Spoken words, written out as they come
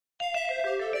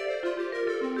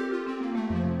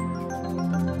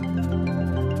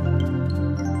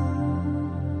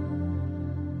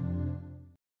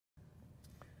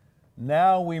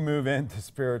now we move into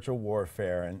spiritual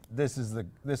warfare, and this is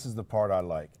the part I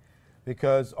like,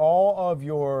 because all of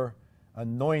your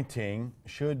anointing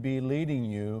should be leading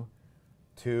you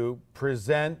to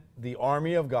present the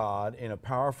army of God in a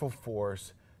powerful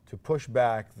force to push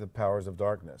back the powers of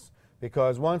darkness.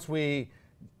 Because once we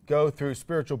go through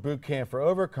spiritual boot camp for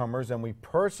overcomers and we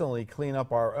personally clean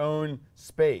up our own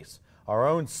space, our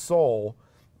own soul,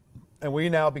 and we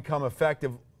now become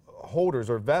effective holders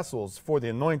or vessels for the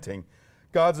anointing,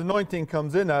 God's anointing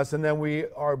comes in us, and then we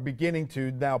are beginning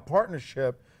to now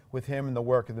partnership with Him in the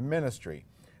work of the ministry.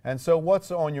 And so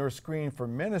what's on your screen for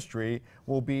ministry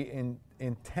will be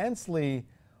intensely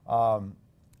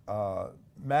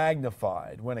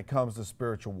magnified when it comes to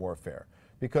spiritual warfare.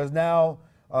 Because now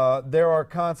there are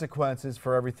consequences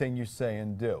for everything you say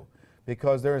and do.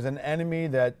 Because there is an enemy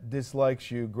that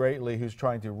dislikes you greatly who's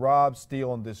trying to rob,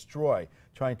 steal, and destroy,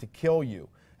 trying to kill you.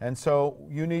 And so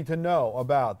you need to know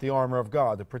about the armor of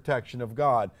God, the protection of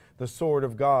God, the sword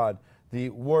of God, the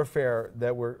warfare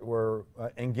that we're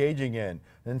engaging in.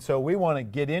 And so we want to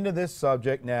get into this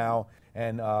subject now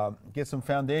and get some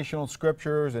foundational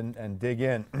scriptures and dig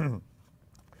in.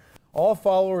 All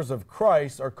followers of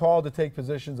Christ are called to take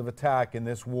positions of attack in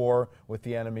this war with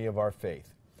the enemy of our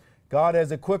faith. God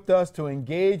has equipped us to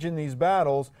engage in these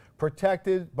battles,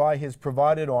 protected by His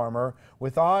provided armor,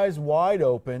 with eyes wide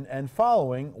open and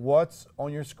following what's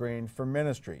on your screen for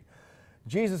ministry.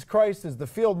 Jesus Christ is the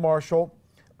field marshal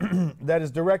that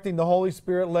is directing the Holy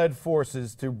Spirit-led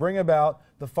forces to bring about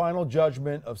the final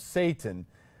judgment of Satan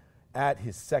at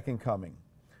His second coming.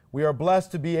 We are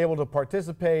blessed to be able to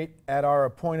participate at our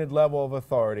appointed level of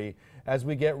authority as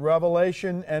we get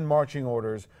revelation and marching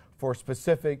orders for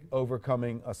specific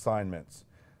overcoming assignments.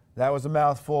 That was a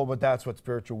mouthful, but that's what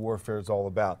spiritual warfare is all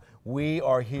about. We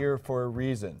are here for a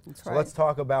reason. That's so right. Let's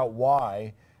talk about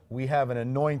why we have an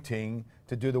anointing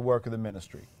to do the work of the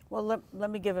ministry. Well,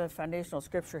 let me give a foundational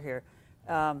scripture here.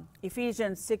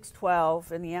 Ephesians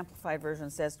 6:12 in the Amplified Version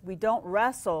says, we don't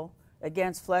wrestle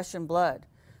against flesh and blood.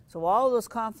 So all those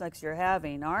conflicts you're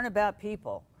having aren't about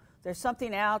people. There's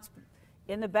something else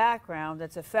in the background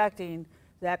that's affecting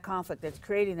that conflict, that's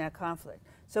creating that conflict.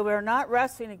 So we're not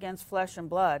wrestling against flesh and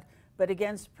blood, but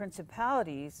against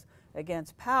principalities,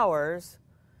 against powers,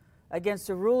 against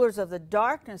the rulers of the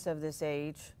darkness of this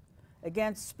age,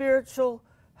 against spiritual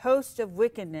hosts of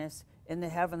wickedness in the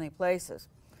heavenly places.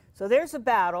 So there's a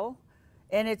battle,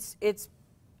 and it's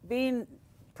being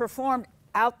performed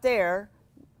out there.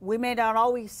 We may not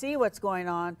always see what's going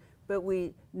on, but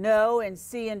we know and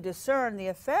see and discern the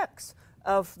effects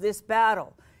of this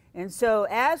battle. And so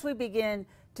as we begin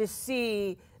to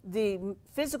see the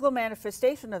physical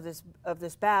manifestation of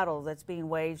this battle that's being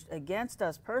waged against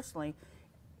us personally,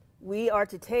 we are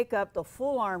to take up the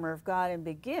full armor of God and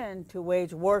begin to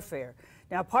wage warfare.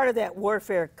 Now, part of that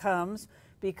warfare comes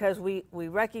because we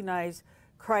recognize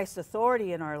Christ's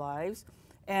authority in our lives,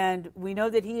 and we know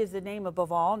that He is the name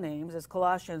above all names, as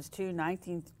Colossians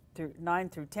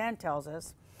 2:9 through 10 tells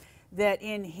us, that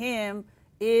in Him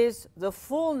is the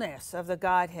fullness of the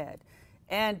Godhead.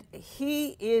 And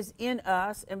He is in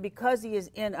us, and because He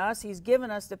is in us, He's given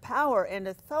us the power and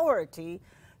authority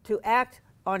to act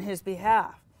on His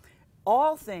behalf.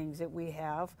 All things that we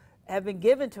have been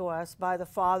given to us by the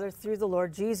Father through the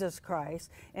Lord Jesus Christ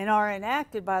and are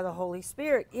enacted by the Holy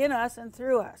Spirit in us and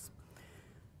through us.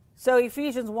 So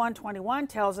Ephesians 1:21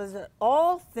 tells us that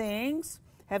all things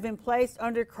have been placed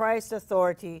under Christ's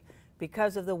authority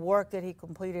because of the work that He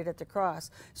completed at the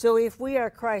cross. So if we are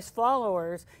Christ's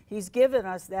followers, He's given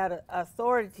us that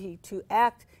authority to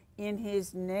act in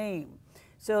His name.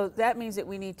 So that means that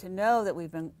we need to know that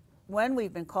when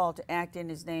we've been called to act in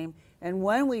His name, and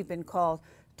when we've been called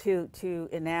to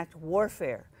enact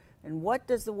warfare. And what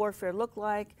does the warfare look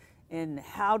like, and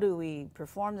how do we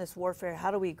perform this warfare?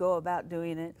 How do we go about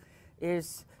doing it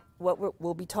is what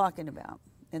we'll be talking about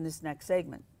in this next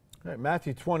segment. All right,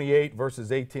 Matthew 28,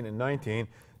 verses 18 and 19,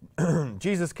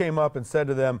 Jesus came up and said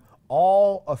to them,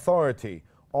 all authority,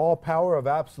 all power of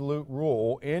absolute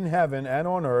rule in heaven and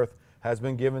on earth has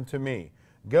been given to me.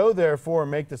 Go therefore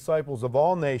and make disciples of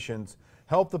all nations,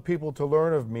 help the people to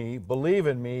learn of me, believe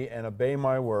in me, and obey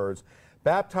my words,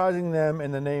 baptizing them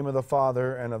in the name of the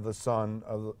Father and of the Son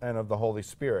and of the Holy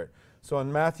Spirit. So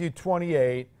in Matthew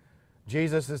 28,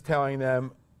 Jesus is telling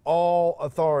them all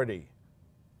authority.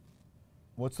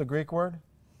 What's the Greek word?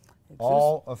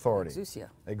 All authority. Exousia.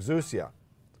 Exousia.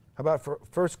 How about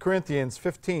 1 Corinthians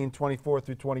 15, 24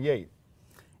 through 28?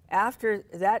 After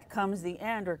that comes the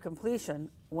end or completion,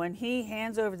 when He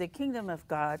hands over the kingdom to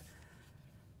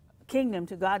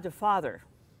God the Father.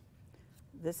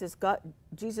 This is God,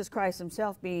 Jesus Christ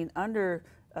Himself being under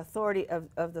authority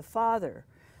of the Father.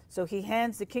 So he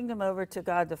hands the kingdom over to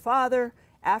God the Father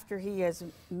after he has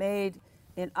made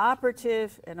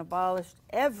inoperative and abolished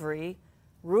every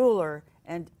ruler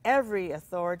and every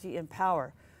authority and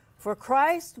power. For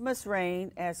Christ must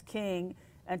reign as king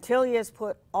until he has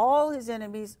put all his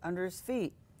enemies under his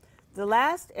feet. The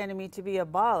last enemy to be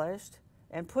abolished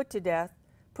and put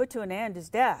to an end is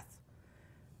death.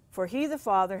 For he, the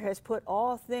Father, has put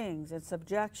all things in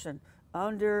subjection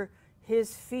under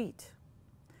his feet.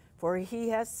 For he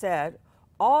has said,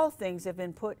 all things have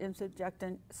been put in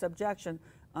subjection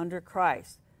under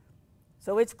Christ.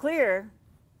 So it's clear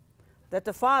that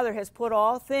the Father has put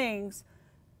all things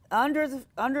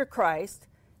under Christ,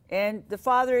 and the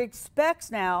Father expects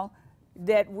now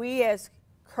that we as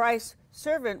Christ's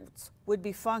servants would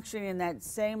be functioning in that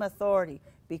same authority,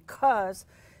 because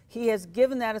he has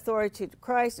given that authority to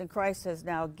Christ, and Christ has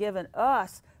now given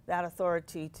us that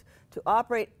authority to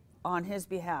operate on his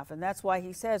behalf. And that's why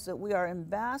he says that we are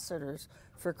ambassadors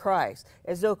for Christ,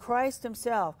 as though Christ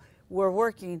himself were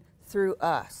working through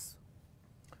us.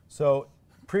 So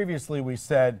previously we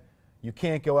said you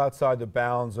can't go outside the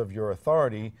bounds of your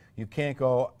authority. You can't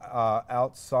go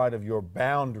outside of your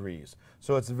boundaries.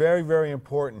 So it's very, very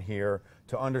important here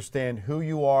to understand who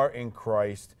you are in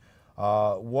Christ,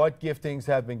 what giftings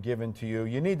have been given to you.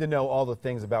 You need to know all the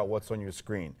things about what's on your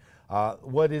screen.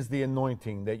 What is the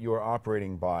anointing that you are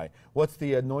operating by? What's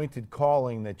the anointed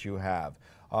calling that you have?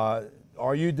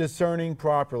 Are you discerning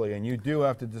properly? And you do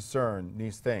have to discern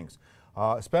these things,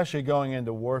 especially going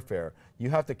into warfare. You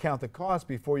have to count the cost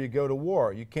before you go to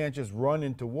war. You can't just run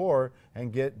into war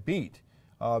and get beat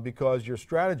because your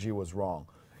strategy was wrong.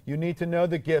 You need to know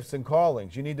the gifts and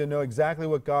callings. You need to know exactly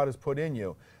what God has put in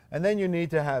you. And then you need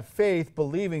to have faith,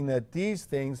 believing that these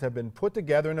things have been put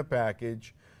together in a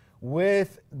package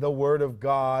with the Word of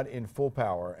God in full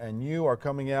power, and you are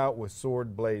coming out with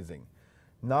sword blazing.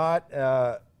 Not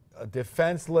a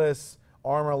defenseless,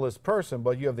 armorless person,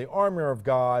 but you have the armor of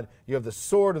God, you have the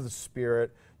sword of the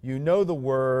Spirit, you know the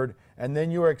Word, and then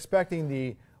you are expecting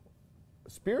the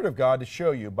Spirit of God to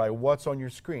show you by what's on your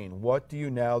screen. What do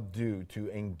you now do to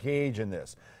engage in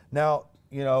this? Now,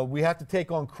 you know, we have to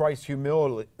take on Christ's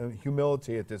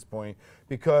humility at this point,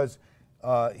 because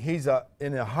he's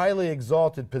in a highly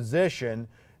exalted position,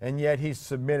 and yet he's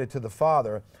submitted to the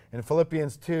Father. In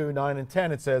Philippians 2, 9 and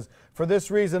 10, it says, for this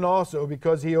reason also,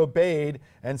 because he obeyed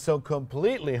and so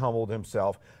completely humbled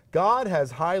himself, God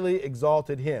has highly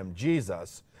exalted him,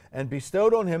 Jesus, and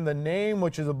bestowed on him the name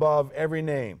which is above every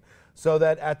name, so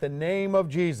that at the name of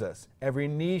Jesus every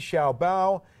knee shall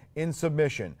bow in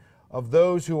submission, of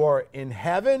those who are in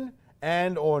heaven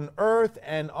and on earth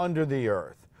and under the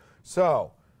earth.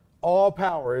 So, all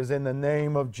power is in the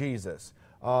name of Jesus.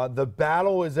 The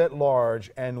battle is at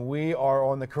large, and we are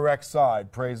on the correct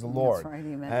side. Praise the Lord. That's right,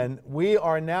 amen. And we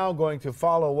are now going to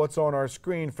follow what's on our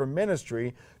screen for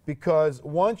ministry, because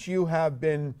once you have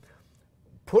been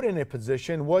put in a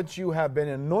position, once you have been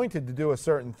anointed to do a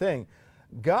certain thing,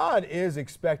 God is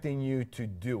expecting you to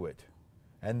do it.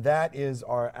 And that is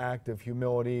our act of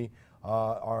humility,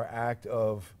 our act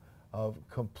of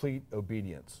complete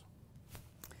obedience.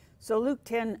 So Luke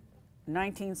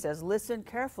 10:19 says, listen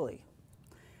carefully.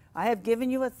 I have given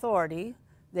you authority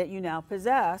that you now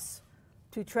possess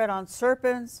to tread on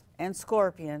serpents and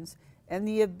scorpions, and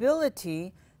the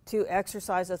ability to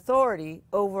exercise authority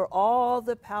over all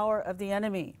the power of the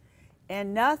enemy,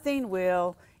 and nothing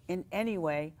will in any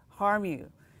way harm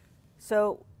you.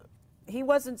 So he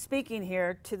wasn't speaking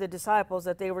here to the disciples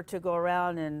that they were to go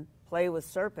around and play with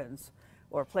serpents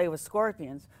or play with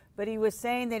scorpions, but he was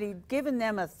saying that he'd given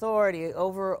them authority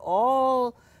over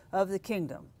all of the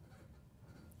kingdom,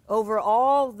 over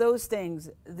all those things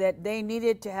that they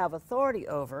needed to have authority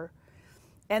over,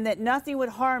 and that nothing would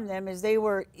harm them as they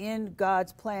were in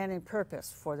God's plan and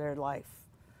purpose for their life.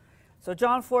 So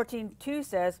John 14:2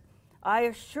 says, I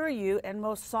assure you and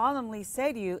most solemnly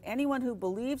say to you, anyone who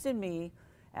believes in me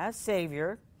as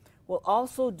Savior will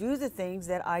also do the things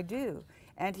that I do,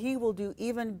 and he will do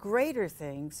even greater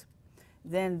things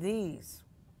than these,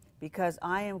 because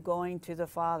I am going to the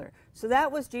Father. So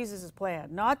that was Jesus' plan.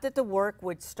 Not that the work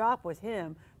would stop with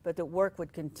him, but that work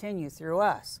would continue through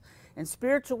us. And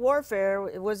spiritual warfare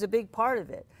was a big part of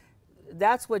it.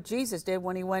 That's what Jesus did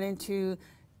when he went into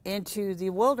the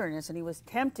wilderness and he was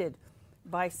tempted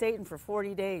by Satan for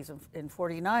 40 days and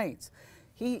 40 nights.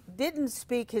 He didn't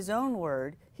speak his own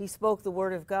word. He spoke the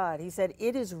word of God. He said,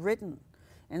 it is written.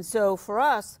 And so for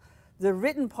us, the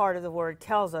written part of the word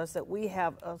tells us that we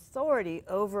have authority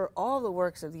over all the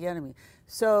works of the enemy.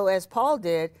 So as Paul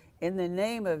did, in the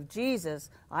name of Jesus,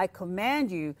 I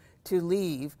command you to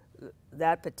leave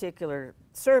that particular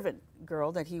servant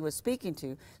girl that he was speaking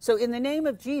to. So in the name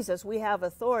of Jesus, we have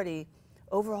authority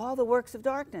over all the works of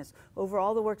darkness, over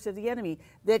all the works of the enemy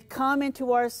that come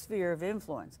into our sphere of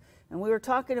influence. And we were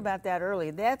talking about that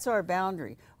earlier. That's our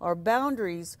boundary. Our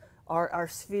boundaries are our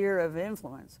sphere of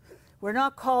influence. We're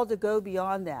not called to go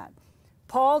beyond that.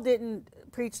 Paul didn't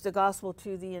preach the gospel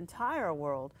to the entire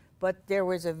world, but there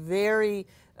was a very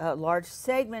large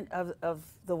segment of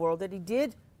the world that he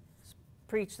did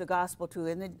preach the gospel to.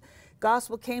 And the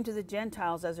gospel came to the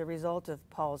Gentiles as a result of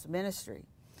Paul's ministry.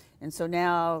 And so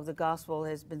now the gospel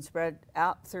has been spread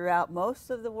out throughout most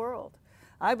of the world.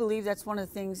 I believe that's one of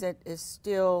the things that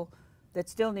still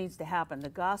needs to happen. The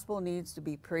gospel needs to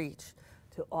be preached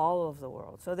to all of the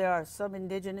world. So there are some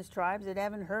indigenous tribes that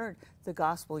haven't heard the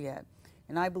gospel yet.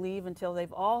 And I believe until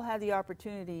they've all had the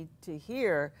opportunity to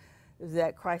hear,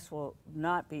 that Christ will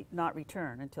not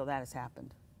return until that has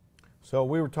happened. So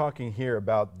we were talking here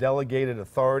about delegated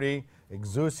authority.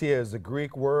 Exousia is the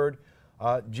Greek word.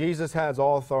 Jesus has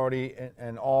all authority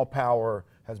and all power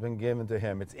has been given to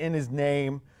him. It's in his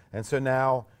name, and so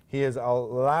now he has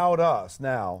allowed us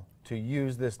now to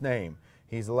use this name.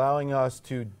 He's allowing us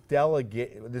to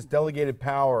delegate this delegated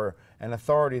power and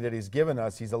authority that he's given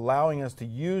us. He's allowing us to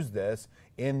use this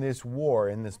in this war,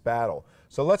 in this battle.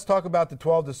 So let's talk about the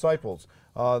 12 disciples.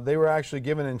 They were actually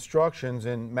given instructions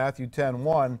in Matthew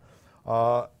 10:1,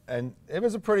 and it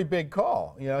was a pretty big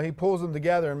call. You know, he pulls them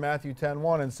together in Matthew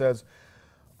 10:1 and says,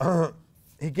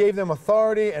 he gave them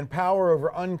authority and power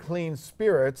over unclean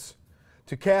spirits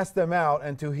to cast them out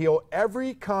and to heal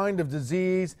every kind of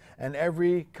disease and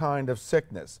every kind of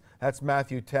sickness. That's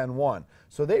Matthew 10:1.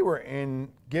 So they were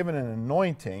given an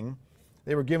anointing.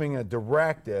 They were giving a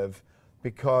directive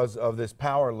because of this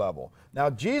power level. Now,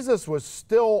 Jesus was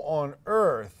still on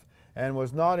earth and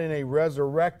was not in a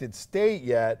resurrected state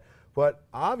yet, but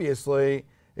obviously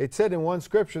it said in one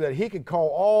scripture that he could call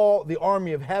all the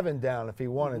army of heaven down if he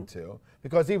wanted to,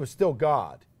 because he was still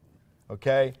God.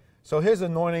 Okay? So his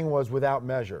anointing was without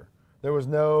measure. There was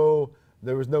no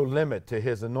limit to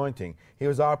his anointing. He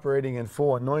was operating in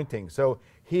full anointing. So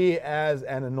he, as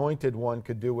an anointed one,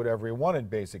 could do whatever he wanted,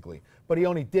 basically. But he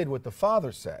only did what the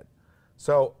Father said.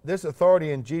 So this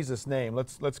authority in Jesus' name,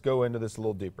 let's go into this a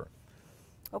little deeper.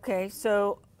 Okay,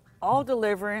 so all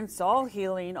deliverance, all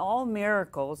healing, all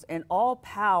miracles, and all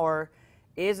power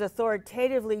is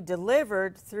authoritatively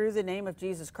delivered through the name of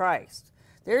Jesus Christ.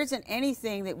 There isn't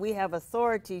anything that we have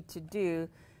authority to do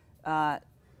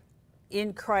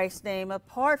in Christ's name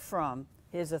apart from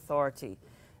his authority.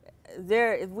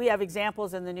 We have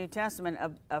examples in the New Testament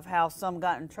of how some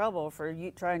got in trouble for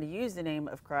trying to use the name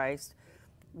of Christ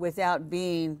without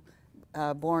being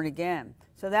born again.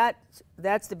 So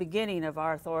that's the beginning of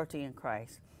our authority in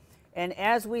Christ. And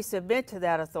as we submit to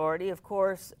that authority, of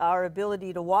course, our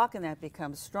ability to walk in that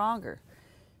becomes stronger.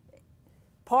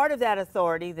 Part of that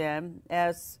authority then,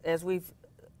 as we've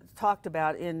talked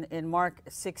about in Mark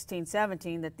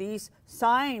 16:17, that these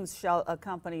signs shall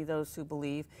accompany those who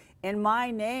believe. In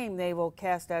my name they will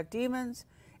cast out demons,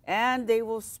 and they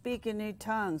will speak in new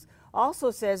tongues.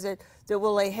 Also says that they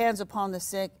will lay hands upon the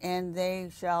sick, and they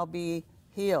shall be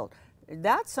healed.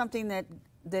 That's something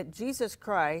that Jesus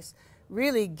Christ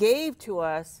really gave to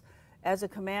us as a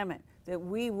commandment, that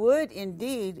we would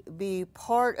indeed be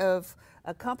part of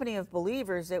a company of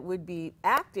believers that would be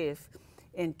active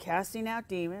in casting out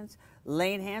demons,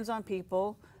 laying hands on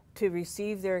people to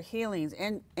receive their healings,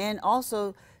 and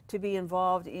also to be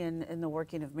involved in the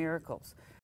working of miracles.